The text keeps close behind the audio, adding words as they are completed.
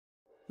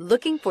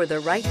Looking for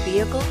the right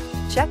vehicle?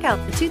 Check out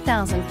the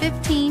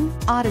 2015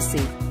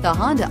 Odyssey. The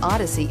Honda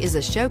Odyssey is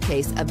a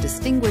showcase of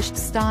distinguished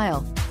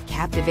style,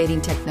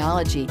 captivating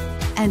technology,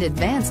 and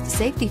advanced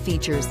safety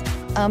features.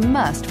 A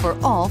must for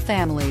all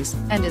families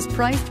and is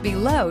priced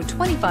below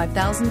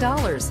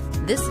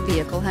 $25,000. This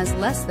vehicle has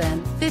less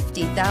than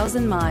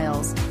 50,000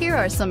 miles. Here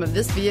are some of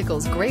this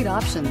vehicle's great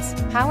options: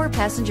 power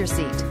passenger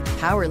seat,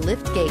 power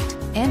lift gate,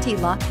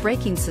 anti-lock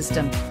braking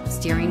system,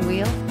 steering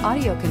wheel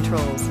audio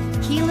controls,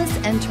 keyless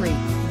entry,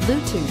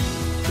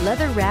 Bluetooth,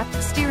 leather-wrapped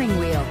steering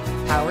wheel,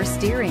 power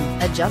steering,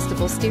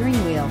 adjustable steering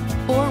wheel,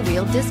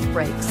 four-wheel disc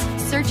brakes.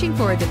 Searching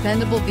for a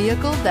dependable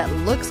vehicle that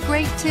looks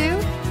great too?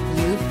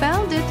 You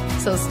found it,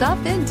 so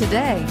stop in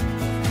today.